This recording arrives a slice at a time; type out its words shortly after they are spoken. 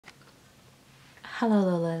Hello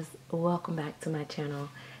Lolas, welcome back to my channel.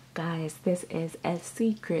 Guys, this is a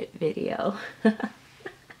secret video.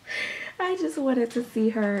 I just wanted to see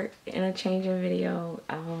her in a changing video,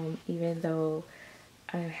 even though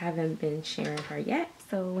I haven't been sharing her yet.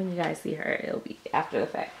 So when you guys see her, it'll be after the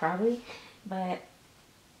fact probably. But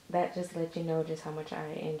that just lets you know just how much I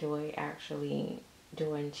enjoy actually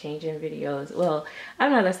doing changing videos. Well,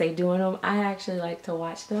 I'm not gonna say doing them. I actually like to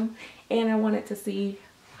watch them, and I wanted to see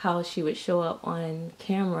how she would show up on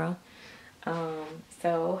camera.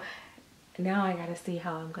 So now I gotta see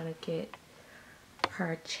how I'm gonna get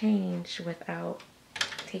her changed without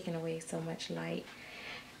taking away so much light.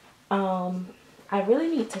 I really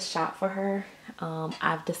need to shop for her.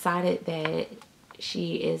 I've decided that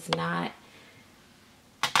she is not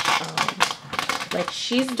like,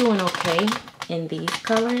 she's doing okay in these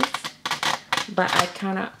colors, but I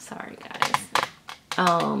kind of, sorry guys,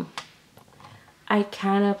 I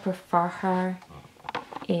kind of prefer her,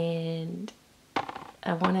 and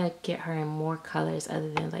I want to get her in more colors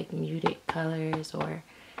other than like muted colors or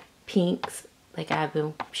pinks. Like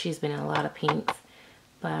she's been in a lot of pinks,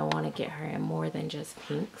 but I want to get her in more than just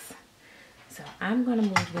pinks. So I'm going to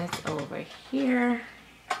move this over here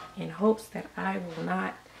in hopes that I will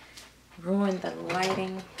not ruin the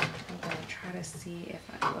lighting. I'm going to try to see if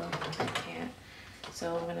I can't.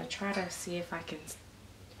 So I'm going to try to see if I can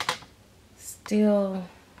still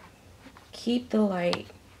keep the light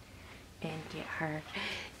and get her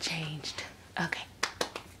changed. Okay,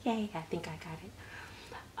 yay, I think I got it.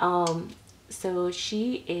 So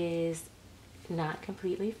she is not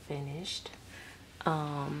completely finished,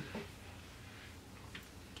 and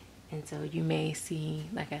so you may see,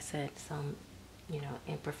 like I said, some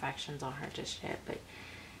imperfections on her just yet, but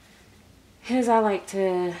as I like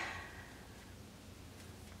to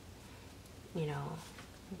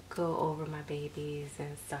go over my babies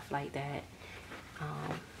and stuff like that.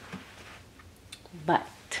 But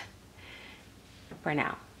for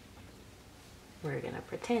now, we're gonna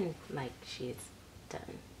pretend like she's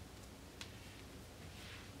done.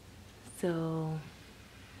 So, all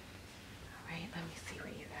right, let me see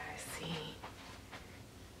what you guys see.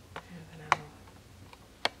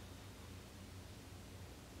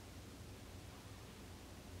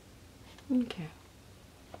 Okay.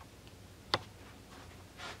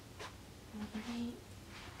 Alright.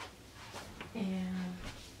 And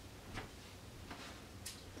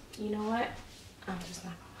you know what? I'm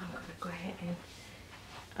gonna go ahead and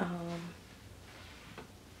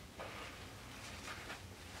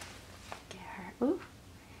get her. Ooh.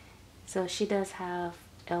 So she does have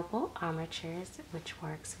elbow armatures, which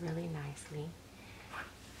works really nicely.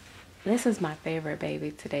 This is my favorite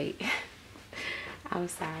baby to date. I'm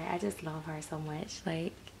sorry, I just love her so much.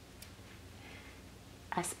 Like,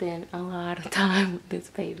 I spend a lot of time with this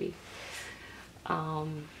baby. I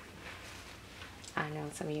know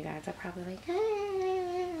some of you guys are probably like,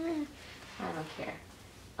 I don't care.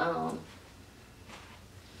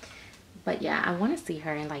 But yeah, I want to see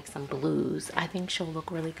her in like some blues. I think she'll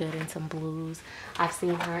look really good in some blues. I've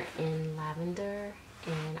seen her in lavender,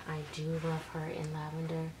 and I do love her in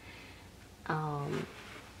lavender.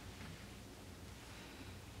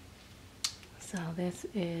 So this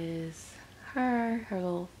is her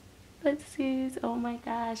little footsies. Oh my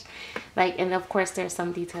gosh. Like, and of course there's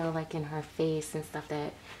some detail like in her face and stuff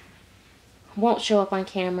that won't show up on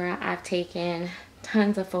camera. I've taken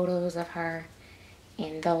tons of photos of her,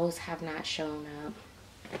 and those have not shown up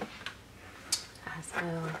as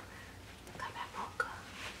well.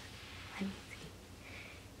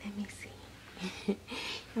 Let me see.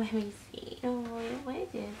 Let me see. Oh,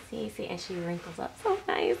 what did you see? And she wrinkles up so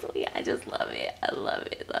nice. Oh yeah, I just love it. I love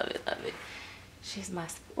it, love it, love it. She's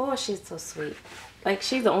she's so sweet. Like,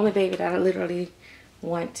 she's the only baby that I literally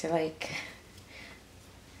want to, like,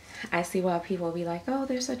 I see why people be like, oh,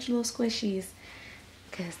 they're such little squishies.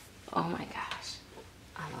 Because, oh my gosh,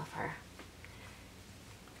 I love her.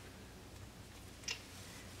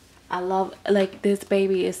 I love, like, this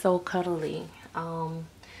baby is so cuddly.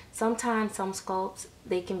 Sometimes some sculpts,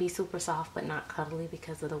 they can be super soft but not cuddly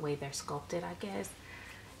because of the way they're sculpted, I guess.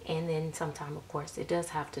 And then sometimes, of course, it does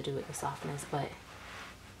have to do with the softness, but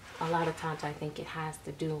a lot of times I think it has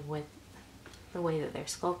to do with the way that they're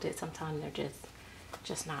sculpted. Sometimes they're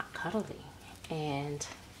just not cuddly. And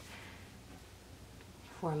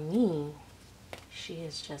for me, she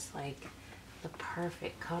is just like the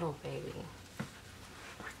perfect cuddle baby.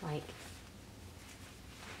 Like,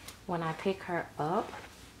 when I pick her up,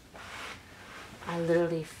 I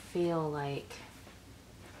literally feel like,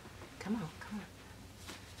 come on.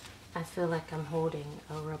 I feel like I'm holding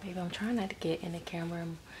a real baby. I'm trying not to get in the camera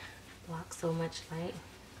and block so much light.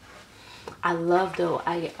 I love though,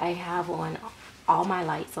 I have on all my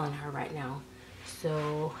lights on her right now.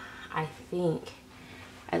 So I think,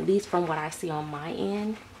 at least from what I see on my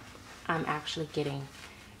end, I'm actually getting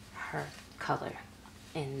her color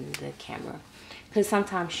in the camera. Because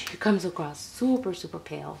sometimes she comes across super, super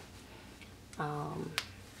pale.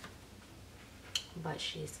 But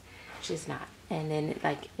she's not. And then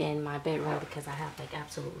like in my bedroom, because I have like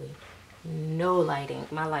absolutely no lighting.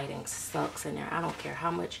 My lighting sucks in there. I don't care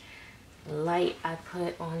how much light I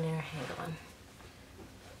put on there. Hang on.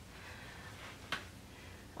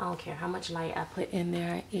 I don't care how much light I put in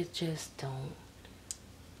there. It just don't.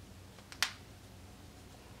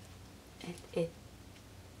 It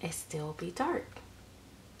still be dark.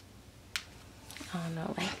 I don't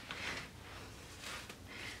know,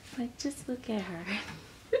 like just look at her.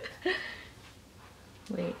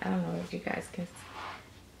 Wait, I don't know if you guys can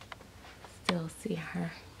still see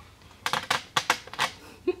her.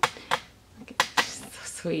 She's so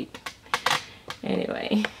sweet.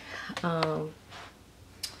 Anyway, all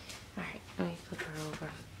right, let me flip her over.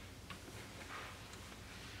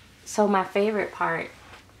 So my favorite part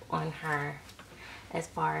on her, as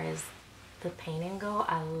far as the painting go,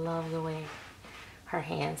 I love the way her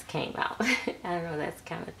hands came out. I don't know, that's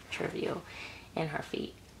kind of trivial, and her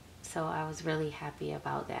feet. So I was really happy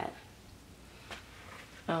about that.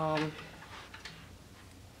 I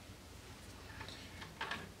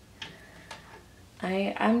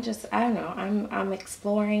don't know, I'm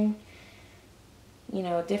exploring, you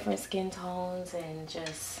know, different skin tones and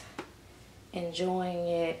just enjoying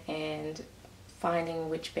it and finding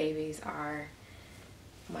which babies are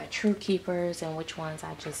my true keepers and which ones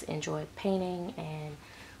I just enjoy painting and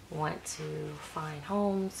want to find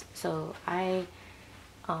homes. So I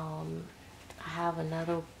have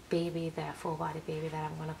another baby, that full body baby, that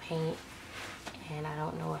I'm gonna paint, and I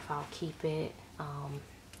don't know if I'll keep it.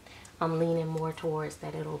 I'm leaning more towards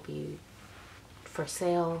that it'll be for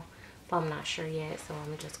sale, but I'm not sure yet, so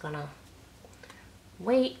I'm just gonna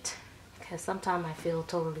wait, because sometimes I feel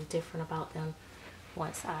totally different about them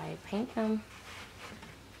once I paint them,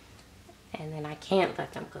 and then I can't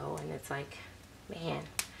let them go, and it's like, man.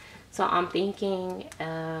 So I'm thinking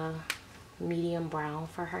medium brown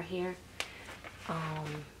for her hair.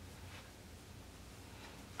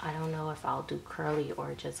 I don't know if I'll do curly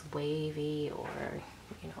or just wavy, or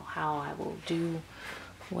you know how I will do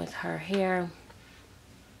with her hair,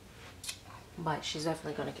 but she's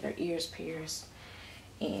definitely gonna get her ears pierced.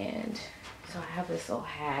 And so I have this little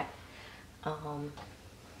hat.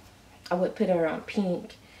 I would put her on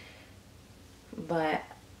pink, but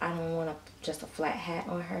I don't want just a flat hat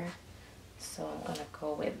on her, so I'm gonna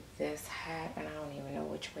go with this hat, and I don't even know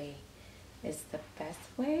which way is the best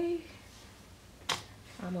way.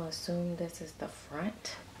 I'm gonna assume this is the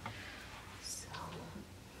front. So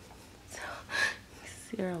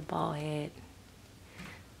see her bald head.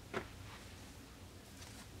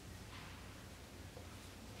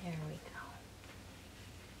 There we go.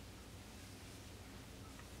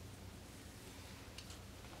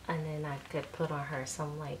 And then I could put on her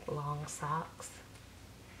some like long socks,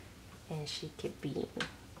 and she could be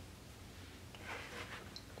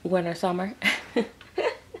winter, summer.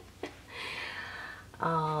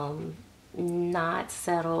 Not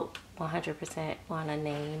settled 100% on a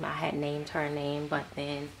name. I had named her a name, but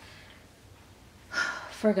then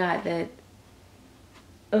forgot that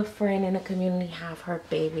a friend in the community have her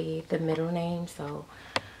baby the middle name. So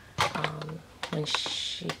when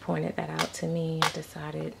she pointed that out to me, I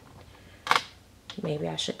decided maybe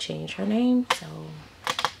I should change her name. So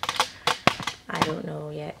I don't know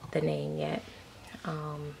yet the name yet.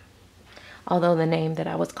 Although the name that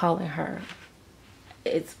I was calling her,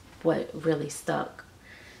 it's what really stuck.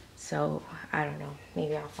 So I don't know,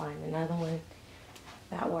 maybe I'll find another one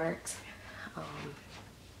that works.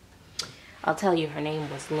 I'll tell you, her name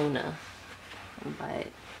was Luna, but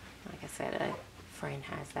like I said, a friend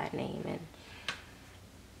has that name, and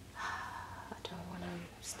I don't want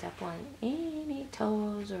to step on any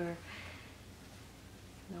toes or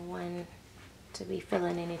no one to be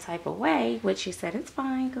feeling any type of way, which she said it's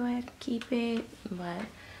fine, go ahead, keep it. But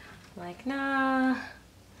like, nah,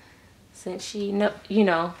 since she you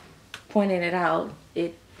know pointed it out,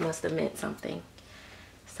 it must have meant something,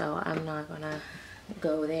 so I'm not gonna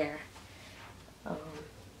go there.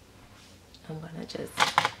 I'm gonna just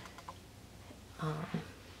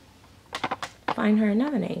find her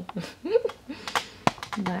another name.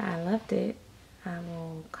 But I loved it. I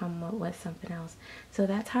will come up with something else. So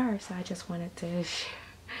that's her. So I just wanted to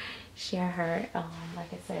share her.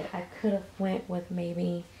 Like I said, I could have went with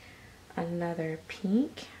maybe another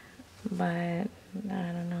pink, but I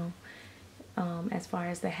don't know. as far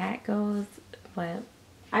as the hat goes, but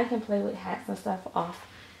I can play with hats and stuff off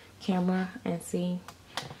camera and see.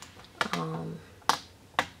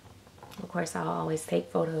 Of course, I'll always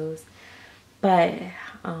take photos, but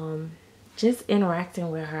just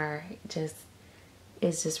interacting with her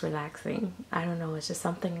is just relaxing. I don't know, it's just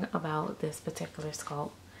something about this particular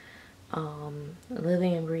sculpt.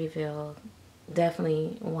 Lillian Breville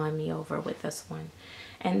definitely won me over with this one.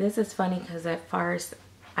 And this is funny because at first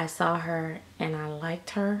I saw her and I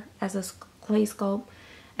liked her as a clay sculpt,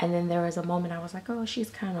 and then there was a moment I was like, oh, she's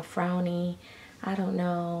kind of frowny, I don't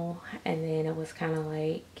know. And then it was kind of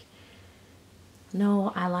like,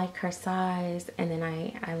 no, I like her size, and then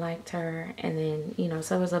I liked her, and then, you know,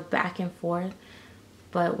 so it was a back and forth.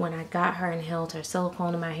 But when I got her and held her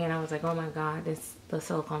silicone in my hand, I was like, oh my god, the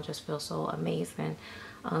silicone just feels so amazing.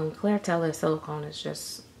 Claire Taylor's silicone is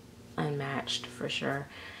just unmatched for sure.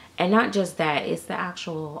 And not just that, it's the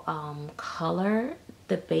actual color,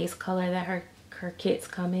 the base color that her kits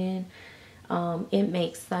come in. It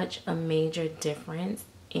makes such a major difference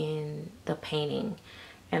in the painting.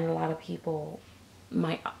 And a lot of people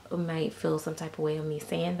might feel some type of way of me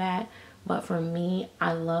saying that, but for me,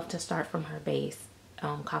 I love to start from her base,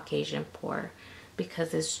 Caucasian pour,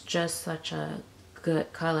 because it's just such a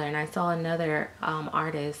good color. And I saw another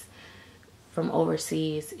artist from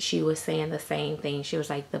overseas, she was saying the same thing. She was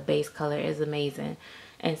like, the base color is amazing.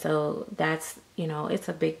 And so that's, you know, it's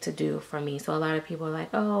a big to do for me. So a lot of people are like,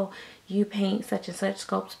 oh, you paint such and such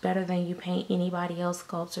sculpts better than you paint anybody else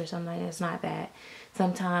sculpts or something like that. It's not that.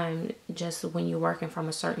 Sometimes just when you're working from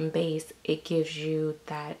a certain base, it gives you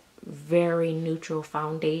that very neutral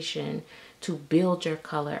foundation to build your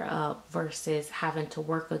color up versus having to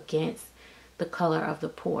work against the color of the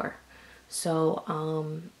pour. So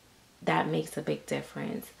that makes a big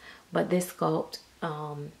difference. But this sculpt,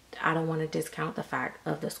 I don't want to discount the fact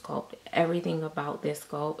of the sculpt. Everything about this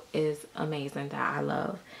sculpt is amazing that I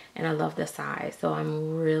love, and I love the size. So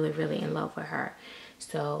I'm really, really in love with her.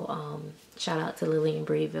 So shout out to Lillian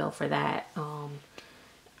Breville for that.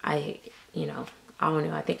 I don't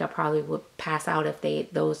know, I think I probably would pass out if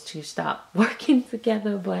those two stopped working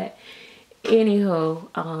together. But anywho,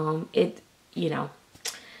 it's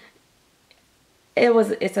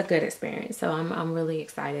a good experience. So I'm really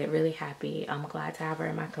excited, really happy. I'm glad to have her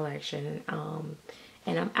in my collection.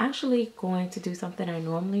 And I'm actually going to do something I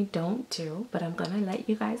normally don't do, but I'm gonna let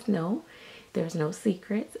you guys know. There's no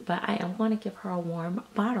secrets, but I am going to give her a warm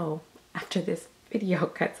bottle after this video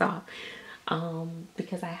cuts off,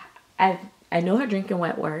 because I know her drinking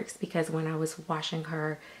wet works, because when I was washing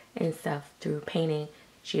her and stuff through painting,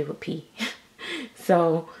 she would pee.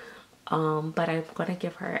 So but I'm gonna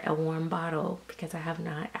give her a warm bottle because I have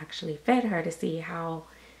not actually fed her to see how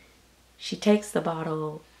she takes the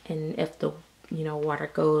bottle, and if the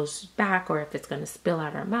water goes back, or if it's gonna spill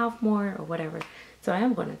out her mouth more or whatever. So I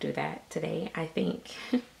am gonna do that today, I think.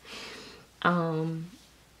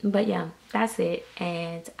 But yeah, that's it,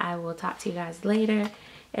 and I will talk to you guys later.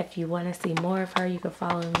 If you want to see more of her, you can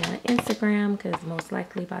follow me on Instagram, because most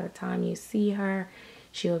likely by the time you see her,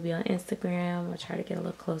 she will be on Instagram. I'll try to get a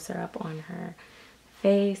little closer up on her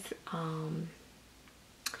face.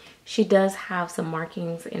 She does have some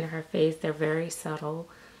markings in her face. They're very subtle.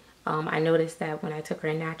 I noticed that when I took her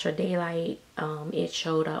in natural daylight, it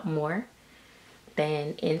showed up more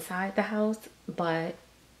than inside the house, but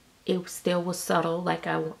it still was subtle like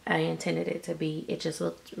I intended it to be. It just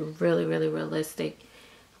looked really, really realistic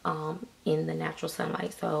in the natural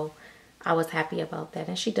sunlight. So I was happy about that.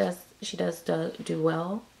 And she does do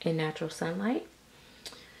well in natural sunlight,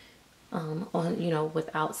 with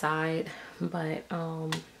outside. But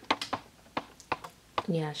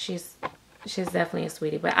yeah, she's definitely a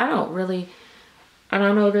sweetie. But I don't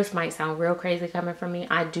know, this might sound real crazy coming from me.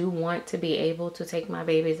 I do want to be able to take my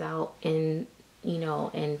babies out and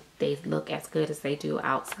and they look as good as they do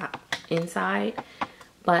inside.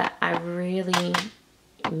 But I really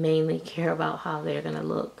mainly care about how they're gonna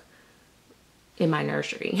look in my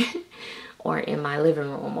nursery or in my living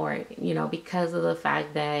room, or because of the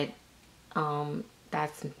fact that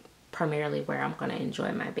that's primarily where I'm gonna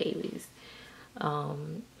enjoy my babies.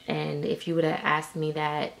 And if you would have asked me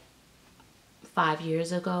that 5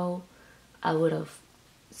 years ago, I would have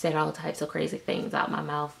said all types of crazy things out my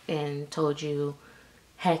mouth and told you,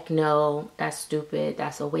 heck no, that's stupid,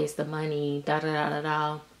 that's a waste of money, da da da da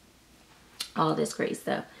da, all this great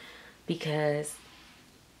stuff, because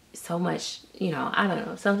so much, I don't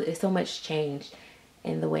know, so much changed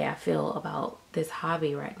in the way I feel about this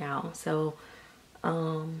hobby right now. So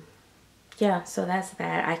yeah, so that's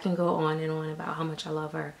that. I can go on and on about how much I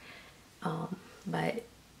love her, but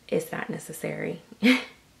it's not necessary.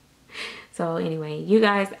 So anyway, you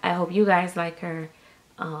guys, I hope you guys like her.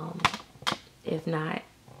 If not,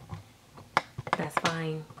 that's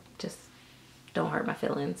fine. Just don't hurt my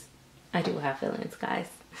feelings. I do have feelings, guys.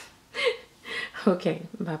 Okay,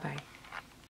 bye-bye.